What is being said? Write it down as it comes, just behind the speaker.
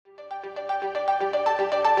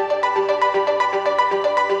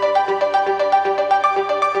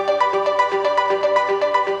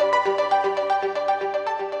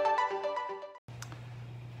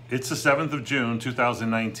It's the 7th of June,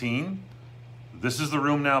 2019. This is the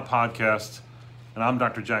RheumNow podcast, and I'm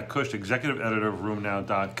Dr. Jack Cush, executive editor of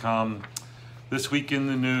RheumNow.com. This week in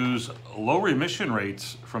the news, low remission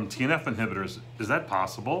rates from TNF inhibitors. Is that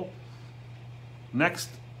possible? Next,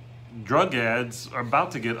 drug ads are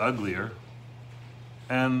about to get uglier.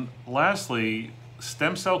 And lastly,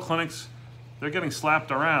 stem cell clinics, they're getting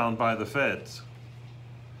slapped around by the feds.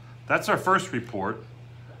 That's our first report.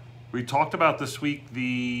 We talked about this week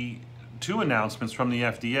the two announcements from the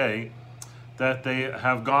FDA that they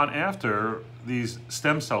have gone after these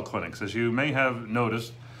stem cell clinics. As you may have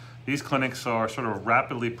noticed, these clinics are sort of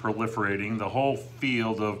rapidly proliferating. The whole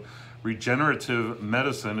field of regenerative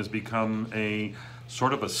medicine has become a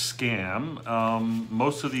sort of a scam.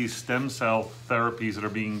 Most of these stem cell therapies that are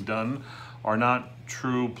being done are not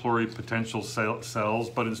true pluripotential cells,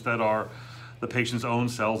 but instead are the patient's own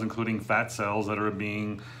cells, including fat cells that are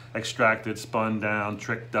being extracted, spun down,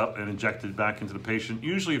 tricked up, and injected back into the patient,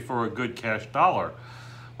 usually for a good cash dollar.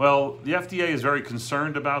 Well, the FDA is very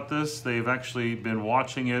concerned about this. They've actually been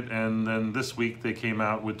watching it, and then this week they came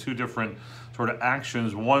out with two different sort of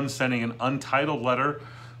actions. One, sending an untitled letter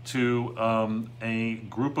to a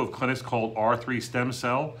group of clinics called R3 Stem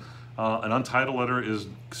Cell. An untitled letter is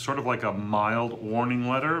sort of like a mild warning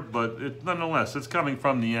letter, but nonetheless, it's coming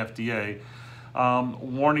from the FDA.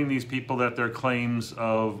 Warning these people that their claims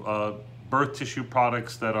of birth tissue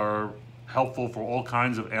products that are helpful for all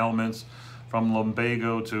kinds of ailments, from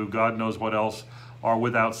lumbago to God knows what else, are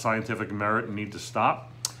without scientific merit and need to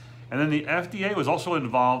stop. And then the FDA was also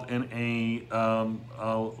involved in a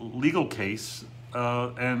legal case,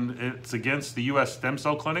 and it's against the U.S. stem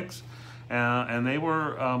cell clinics. And they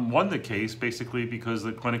were won the case basically because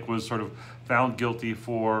the clinic was sort of found guilty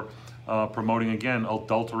for promoting, again,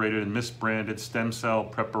 adulterated and misbranded stem cell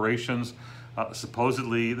preparations.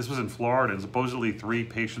 Supposedly, this was in Florida, and supposedly 3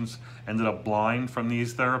 patients ended up blind from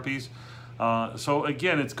these therapies. So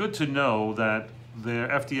again, it's good to know that the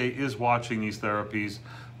FDA is watching these therapies.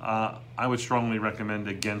 I would strongly recommend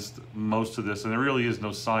against most of this, and there really is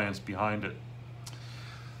no science behind it.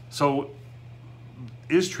 So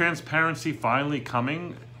is transparency finally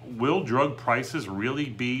coming? Will drug prices really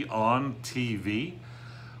be on TV?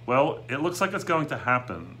 Well, it looks like it's going to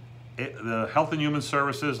happen. The Health and Human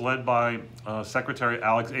Services, led by Secretary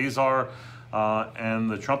Alex Azar, and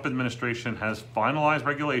the Trump administration has finalized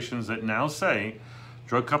regulations that now say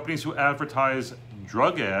drug companies who advertise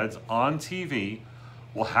drug ads on TV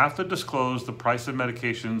will have to disclose the price of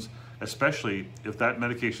medications, especially if that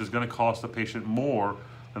medication is going to cost the patient more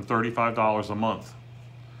than $35 a month.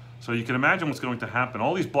 So you can imagine what's going to happen.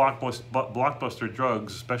 All these blockbuster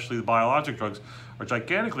drugs, especially the biologic drugs, are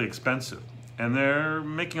gigantically expensive. And they're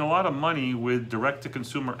making a lot of money with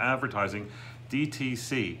direct-to-consumer advertising,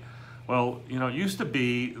 DTC. Well, you know, it used to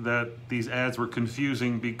be that these ads were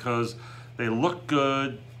confusing because they looked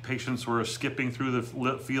good. Patients were skipping through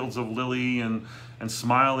the fields of lily and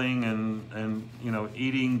smiling and you know,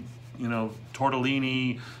 eating, you know,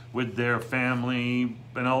 tortellini with their family,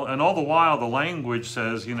 and all the while the language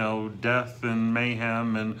says, you know, death and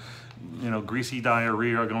mayhem and, you know, greasy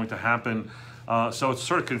diarrhea are going to happen. So it's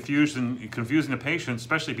sort of confusing the patients,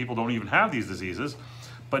 especially people who don't even have these diseases.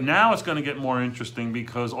 But now it's going to get more interesting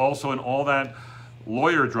because also in all that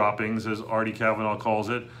lawyer droppings, as Artie Kavanaugh calls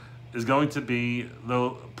it, is going to be the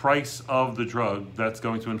price of the drug that's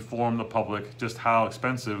going to inform the public just how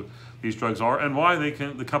expensive these drugs are and why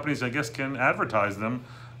the companies, I guess, can advertise them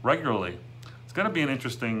regularly. It's going to be an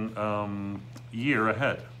interesting year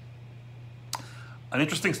ahead. An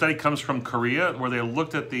interesting study comes from Korea, where they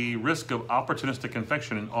looked at the risk of opportunistic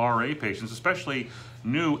infection in RA patients, especially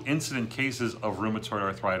new incident cases of rheumatoid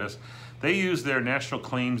arthritis. They used their national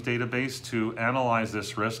claims database to analyze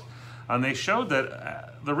this risk, and they showed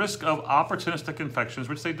that the risk of opportunistic infections,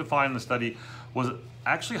 which they defined in the study, was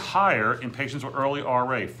actually higher in patients with early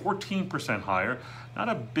RA, 14% higher. Not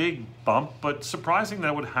a big bump, but surprising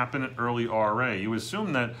that would happen in early RA. You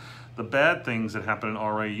assume that the bad things that happen in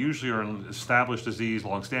RA usually are in established disease,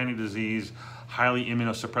 long-standing disease, highly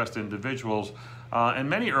immunosuppressed individuals, and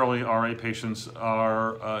many early RA patients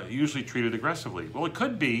are usually treated aggressively. Well, it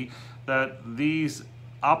could be that these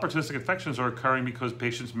opportunistic infections are occurring because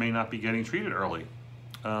patients may not be getting treated early,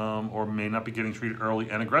 or may not be getting treated early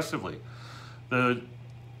and aggressively. The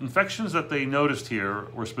infections that they noticed here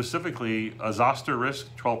were specifically a zoster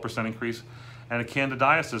risk, 12% increase, and a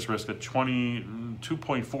candidiasis risk, a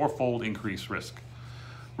 2.4-fold increased risk.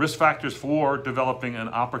 Risk factors for developing an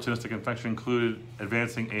opportunistic infection included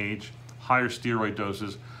advancing age, higher steroid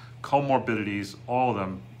doses, comorbidities, all of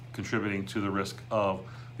them contributing to the risk of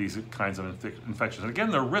these kinds of infections. And again,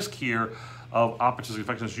 the risk here of opportunistic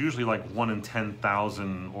infection is usually like 1 in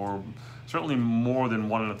 10,000, or certainly more than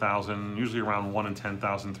 1 in 1,000, usually around 1 in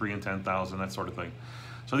 10,000, 3 in 10,000, that sort of thing.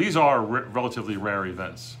 So these are relatively rare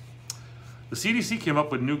events. The CDC came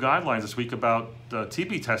up with new guidelines this week about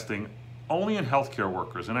TB testing only in healthcare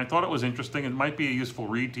workers, and I thought it was interesting. It might be a useful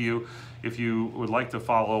read to you if you would like to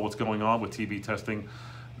follow what's going on with TB testing.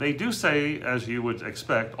 They do say, as you would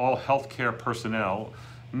expect, all healthcare personnel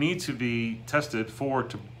need to be tested for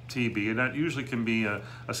TB, and that usually can be a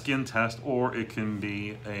skin test, or it can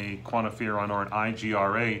be a quantiferon or an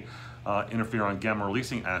IGRA, interferon gamma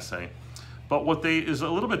releasing assay. But what is a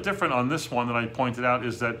little bit different on this one that I pointed out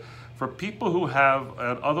is that for people who have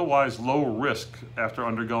an otherwise low risk after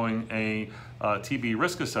undergoing a TB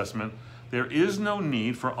risk assessment, there is no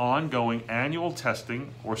need for ongoing annual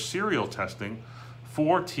testing or serial testing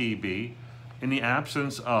for TB in the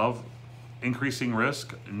absence of increasing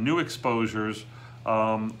risk, new exposures,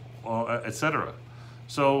 etc.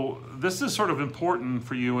 So this is sort of important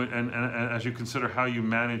for you, and as you consider how you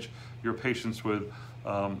manage your patients with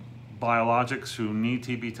biologics who need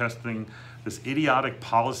TB testing. This idiotic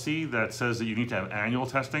policy that says that you need to have annual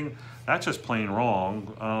testing, that's just plain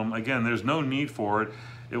wrong. Again, there's no need for it.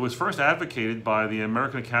 It was first advocated by the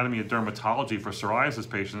American Academy of Dermatology for psoriasis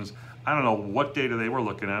patients. I don't know what data they were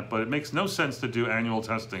looking at, but it makes no sense to do annual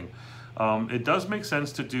testing. It does make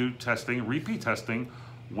sense to do testing, repeat testing,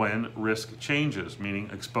 when risk changes, meaning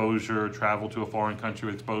exposure, travel to a foreign country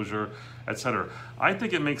with exposure, etc. I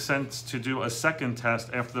think it makes sense to do a second test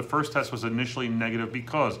after the first test was initially negative,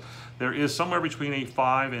 because there is somewhere between a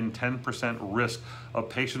 5 and 10% risk of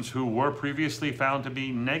patients who were previously found to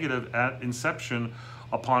be negative at inception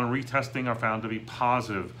upon retesting are found to be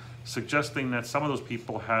positive, suggesting that some of those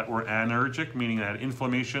people were anergic, meaning they had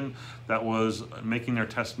inflammation that was making their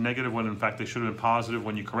test negative when in fact they should have been positive.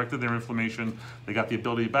 When you corrected their inflammation, they got the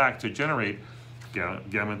ability back to generate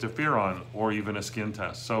gamma interferon or even a skin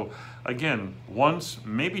test. So again, once,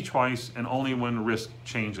 maybe twice, and only when risk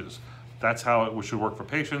changes. That's how it should work for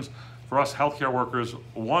patients. For us healthcare workers,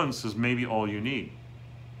 once is maybe all you need.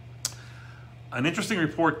 An interesting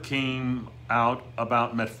report came out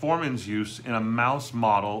about metformin's use in a mouse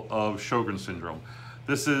model of Sjogren's syndrome.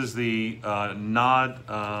 This is the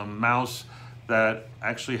NOD mouse that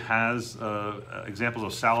actually has examples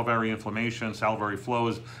of salivary inflammation, salivary flow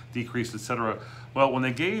is decreased, etc. Well, when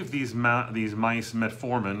they gave these mice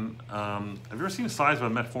metformin, have you ever seen the size of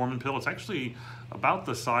a metformin pill? It's actually about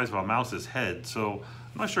the size of a mouse's head. So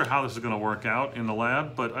I'm not sure how this is going to work out in the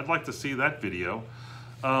lab, but I'd like to see that video.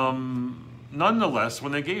 Nonetheless,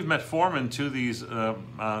 when they gave metformin to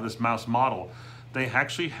this mouse model, they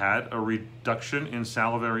actually had a reduction in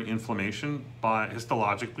salivary inflammation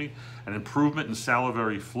histologically, an improvement in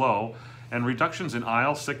salivary flow, and reductions in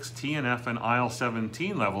IL-6, TNF, and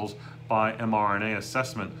IL-17 levels by mRNA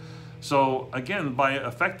assessment. So again, by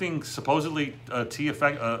affecting supposedly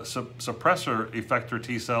suppressor effector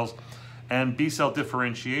T cells and B cell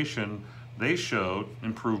differentiation, they showed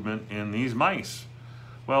improvement in these mice.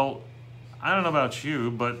 Well, I don't know about you,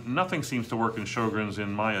 but nothing seems to work in Sjogren's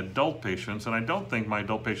in my adult patients, and I don't think my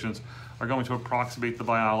adult patients are going to approximate the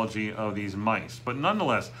biology of these mice. But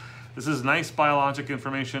nonetheless, this is nice biologic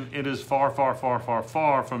information. It is far, far, far, far,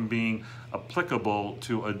 far from being applicable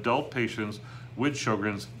to adult patients with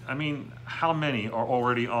Sjogren's. I mean, how many are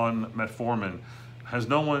already on metformin? Has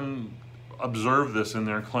no one observed this in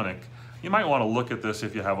their clinic? You might want to look at this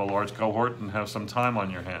if you have a large cohort and have some time on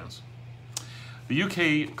your hands. The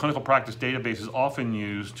UK clinical practice database is often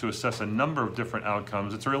used to assess a number of different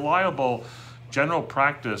outcomes. It's a reliable general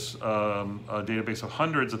practice database of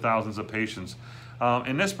hundreds of thousands of patients.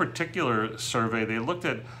 In this particular survey, they looked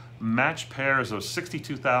at matched pairs of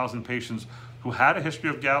 62,000 patients who had a history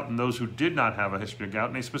of gout and those who did not have a history of gout,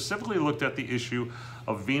 and they specifically looked at the issue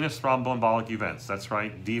of venous thromboembolic events. That's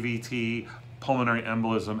right, DVT, pulmonary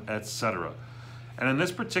embolism, etc. And in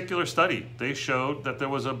this particular study, they showed that there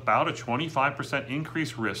was about a 25%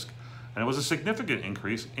 increased risk, and it was a significant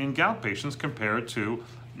increase in gout patients compared to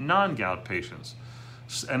non-gout patients.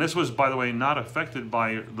 And this was, by the way, not affected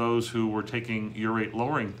by those who were taking urate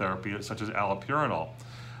lowering therapy, such as allopurinol.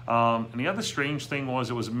 And the other strange thing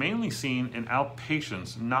was it was mainly seen in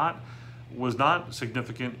outpatients, was not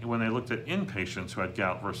significant when they looked at inpatients who had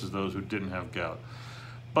gout versus those who didn't have gout.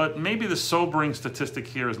 But maybe the sobering statistic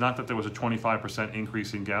here is not that there was a 25%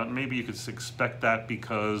 increase in gout. Maybe you could expect that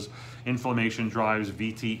because inflammation drives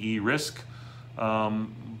VTE risk,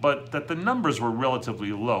 but that the numbers were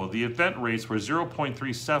relatively low. The event rates were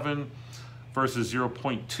 0.37 versus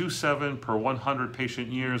 0.27 per 100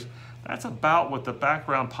 patient years. That's about what the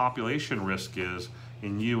background population risk is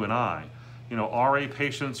in you and I. You know, RA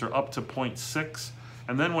patients are up to 0.6,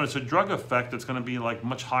 and then when it's a drug effect, it's going to be like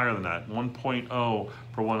much higher than that, 1.0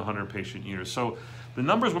 per 100 patient years. So the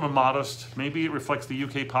numbers were modest. Maybe it reflects the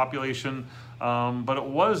UK population, but it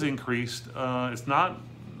was increased. It's not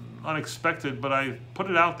unexpected, but I put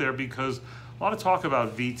it out there because a lot of talk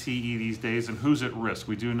about VTE these days and who's at risk.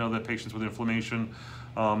 We do know that patients with inflammation,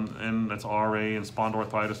 and that's RA and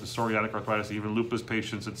spondyloarthritis and psoriatic arthritis, even lupus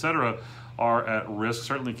patients, etc., are at risk.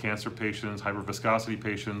 Certainly cancer patients, hyperviscosity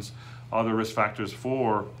patients, other risk factors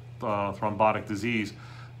for thrombotic disease.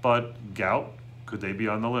 But gout, could they be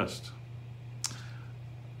on the list?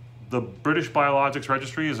 The British Biologics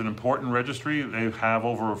Registry is an important registry. They have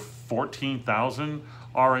over 14,000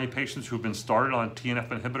 RA patients who've been started on TNF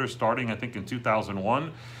inhibitors starting, I think, in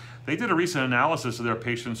 2001. They did a recent analysis of their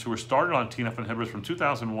patients who were started on TNF inhibitors from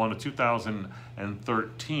 2001 to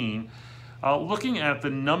 2013, looking at the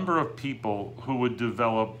number of people who would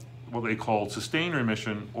develop what they called sustained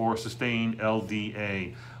remission or sustained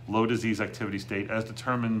LDA, low disease activity state, as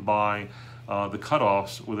determined by the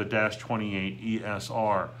cutoffs with a -28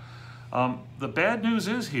 ESR. The bad news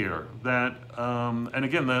is here that, and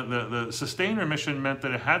again, the sustained remission meant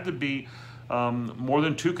that it had to be more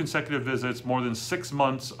than 2 consecutive visits, more than 6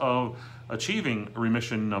 months of achieving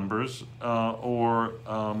remission numbers or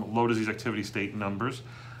low disease activity state numbers,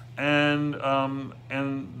 and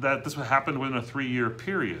that this would happen within a 3-year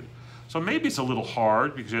period. So maybe it's a little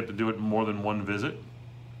hard because you have to do it more than 1 visit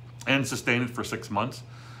and sustain it for 6 months,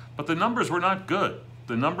 but the numbers were not good.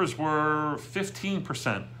 The numbers were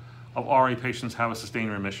 15% of RA patients have a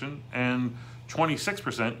sustained remission, and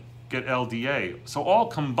 26% get LDA. So all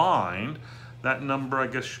combined, that number, I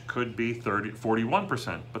guess, could be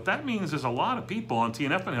 41%. But that means there's a lot of people on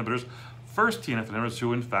TNF inhibitors, first TNF inhibitors,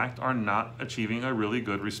 who in fact are not achieving a really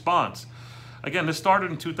good response. Again, this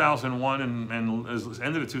started in 2001 and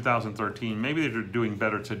ended in 2013. Maybe they're doing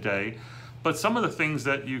better today. But some of the things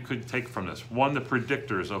that you could take from this: one, the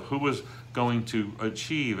predictors of who was going to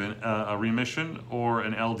achieve a remission or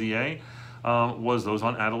an LDA was those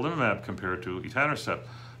on adalimumab compared to etanercept.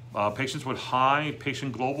 Patients with high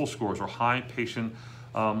patient global scores or high patient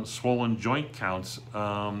swollen joint counts,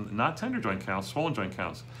 not tender joint counts, swollen joint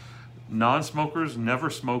counts. Non-smokers, never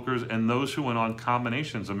smokers, and those who went on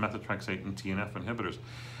combinations of methotrexate and TNF inhibitors.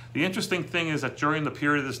 The interesting thing is that during the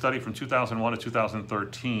period of the study from 2001 to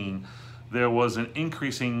 2013, there was an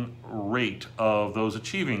increasing rate of those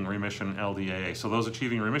achieving remission LDAA. So those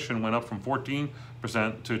achieving remission went up from 14%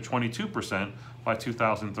 to 22% by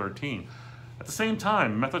 2013. At the same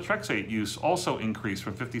time, methotrexate use also increased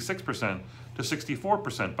from 56% to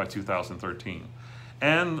 64% by 2013.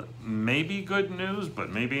 And maybe good news, but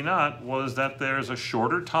maybe not, was that there's a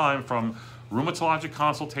shorter time from rheumatologic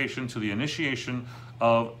consultation to the initiation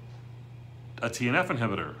of a TNF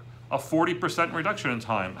inhibitor, a 40% reduction in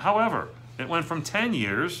time. However, it went from 10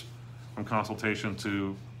 years from consultation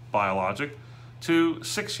to biologic to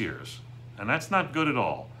 6 years, and that's not good at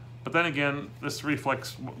all. But then again, this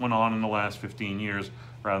reflects what went on in the last 15 years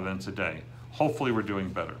rather than today. Hopefully we're doing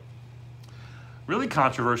better. Really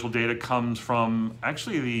controversial data comes from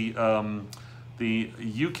actually the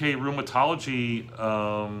UK rheumatology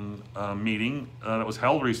meeting that was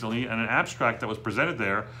held recently, and an abstract that was presented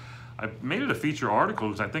there. I made it a feature article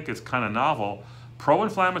because I think it's kind of novel.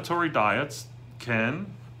 Pro-inflammatory diets can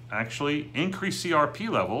actually increase CRP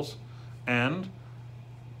levels and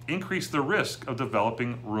increase the risk of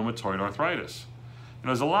developing rheumatoid arthritis.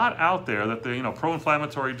 There's a lot out there that the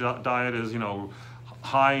pro-inflammatory diet is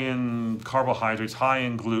high in carbohydrates, high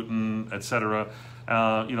in gluten, etc.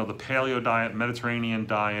 The paleo diet, Mediterranean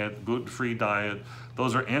diet, gluten-free diet,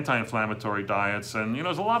 those are anti-inflammatory diets, and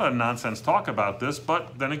there's a lot of nonsense talk about this,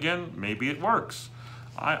 but then again, maybe it works.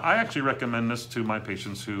 I actually recommend this to my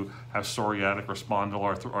patients who have psoriatic or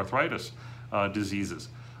spondyloarthritis diseases.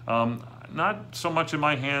 Not so much in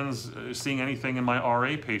my hands seeing anything in my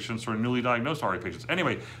RA patients or newly diagnosed RA patients.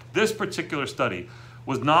 Anyway, this particular study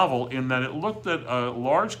was novel in that it looked at a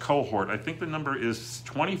large cohort. I think the number is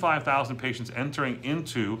 25,000 patients entering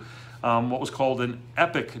into what was called an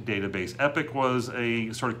EPIC database. EPIC was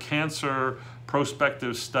a sort of cancer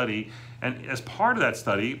prospective study, and as part of that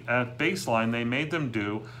study, at baseline, they made them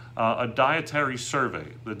do a dietary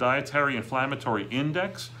survey. The Dietary Inflammatory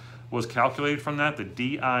Index was calculated from that, the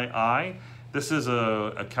DII. This is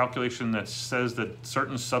a calculation that says that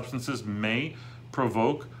certain substances may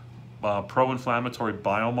provoke pro-inflammatory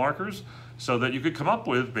biomarkers, so that you could come up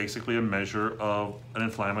with basically a measure of an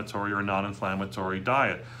inflammatory or non-inflammatory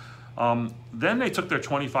diet. Then they took their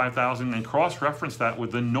 25,000 and cross-referenced that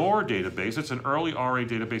with the NOR database. It's an early RA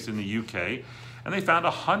database in the UK, and they found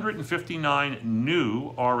 159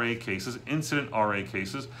 new RA cases, incident RA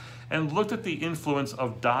cases, and looked at the influence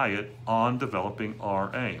of diet on developing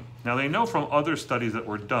RA. Now they know from other studies that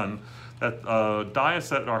were done that diets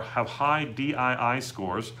that have high DII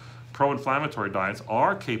scores, pro-inflammatory diets,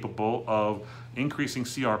 are capable of increasing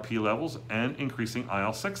CRP levels and increasing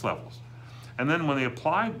IL-6 levels. And then when they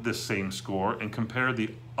applied this same score and compared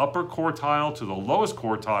the upper quartile to the lowest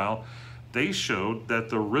quartile, they showed that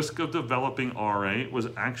the risk of developing RA was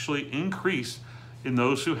actually increased in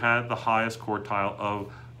those who had the highest quartile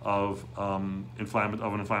of an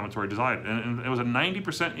inflammatory diet. And it was a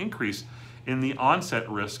 90% increase in the onset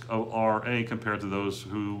risk of RA compared to those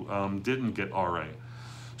who didn't get RA.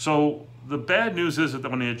 So the bad news is that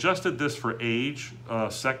when they adjusted this for age,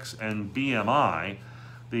 sex, and BMI,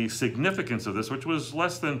 the significance of this, which was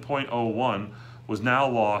less than 0.01, was now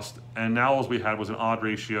lost, and now all we had was an odd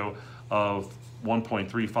ratio of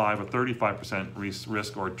 1.35, a 35%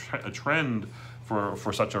 risk, or a trend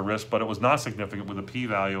for such a risk, but it was not significant with a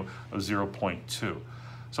p-value of 0.2.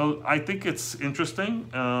 So I think it's interesting.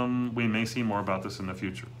 We may see more about this in the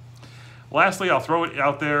future. Lastly, I'll throw it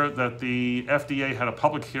out there that the FDA had a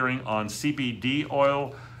public hearing on CBD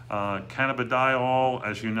oil. Cannabidiol,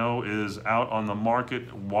 as you know, is out on the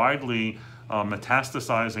market, widely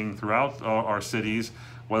metastasizing throughout our cities,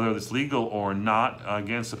 whether it's legal or not.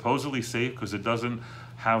 Again, supposedly safe because it doesn't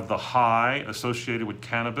have the high associated with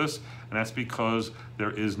cannabis, and that's because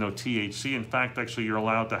there is no THC. In fact, actually, you're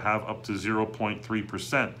allowed to have up to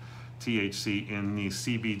 0.3% THC in the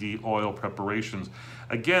CBD oil preparations.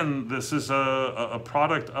 Again, this is a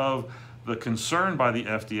product of the concern by the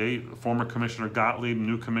FDA, former Commissioner Gottlieb,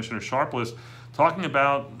 new Commissioner Sharpless, talking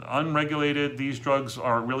about unregulated, these drugs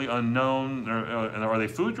are really unknown, and are they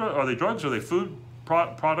food drugs, are they drugs, are they food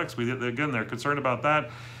products? Again, they're concerned about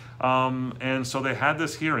that. And so they had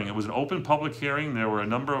this hearing. It was an open public hearing. There were a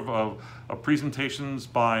number of presentations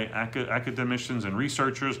by academicians and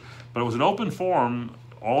researchers, but it was an open forum.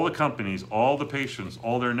 All the companies, all the patients,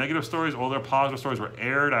 all their negative stories, all their positive stories were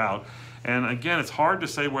aired out. And again, it's hard to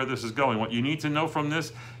say where this is going. What you need to know from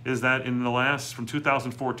this is that in the from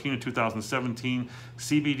 2014 to 2017,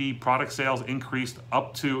 CBD product sales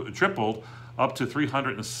tripled up to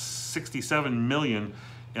 367 million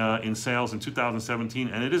in sales in 2017.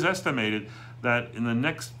 And it is estimated that in the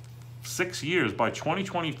next 6 years, by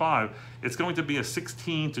 2025, it's going to be a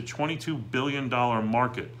 $16 to $22 billion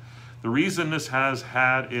market. The reason this has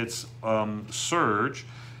had its surge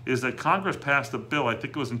is that Congress passed a bill, I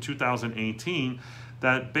think it was in 2018,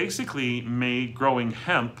 that basically made growing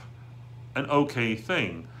hemp an okay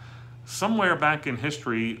thing. Somewhere back in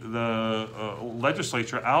history, the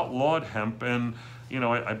legislature outlawed hemp, and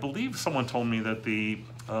I believe someone told me that the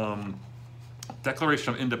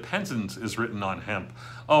Declaration of Independence is written on hemp.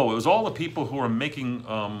 Oh, it was all the people who were making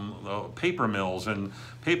paper mills and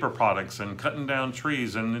paper products and cutting down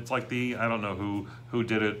trees, and it's like I don't know who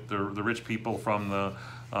did it, the rich people from the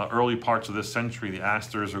early parts of this century, the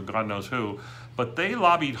Astors or God knows who, but they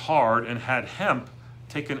lobbied hard and had hemp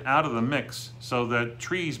taken out of the mix so that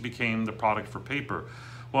trees became the product for paper.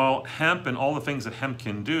 Well, hemp and all the things that hemp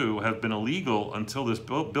can do have been illegal until this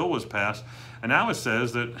bill was passed. And now it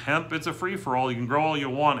says that hemp, it's a free-for-all. You can grow all you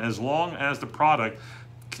want as long as the product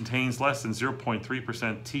contains less than 0.3%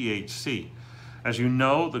 THC. As you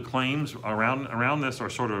know, the claims around this are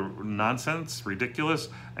sort of nonsense, ridiculous.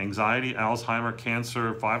 Anxiety, Alzheimer,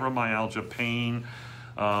 cancer, fibromyalgia, pain,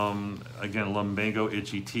 again, lumbago,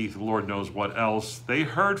 itchy teeth, Lord knows what else. They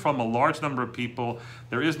heard from a large number of people.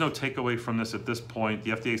 There is no takeaway from this at this point.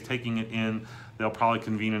 The FDA is taking it in. They'll probably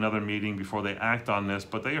convene another meeting before they act on this.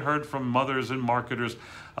 But they heard from mothers and marketers,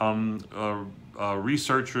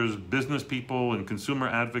 researchers, business people, and consumer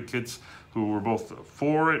advocates who were both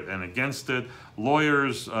for it and against it,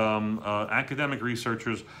 lawyers, academic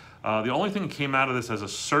researchers. The only thing that came out of this as a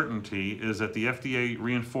certainty is that the FDA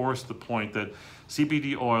reinforced the point that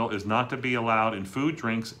CBD oil is not to be allowed in food,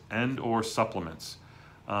 drinks, and or supplements.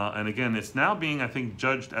 And again, it's now being, I think,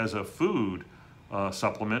 judged as a food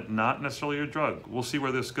supplement, not necessarily a drug. We'll see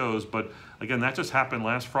where this goes, but again, that just happened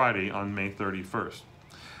last Friday on May 31st.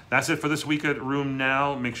 That's it for this week at Room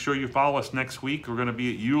Now. Make sure you follow us next week. We're going to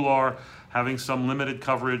be at EULAR having some limited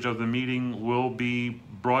coverage of the meeting. We'll be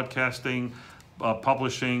broadcasting,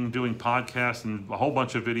 publishing, doing podcasts, and a whole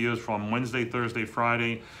bunch of videos from Wednesday, Thursday,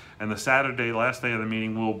 Friday, and the Saturday, last day of the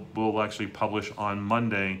meeting, we'll actually publish on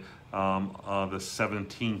Monday, the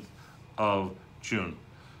 17th of June.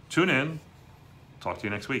 Tune in. Talk to you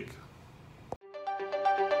next week.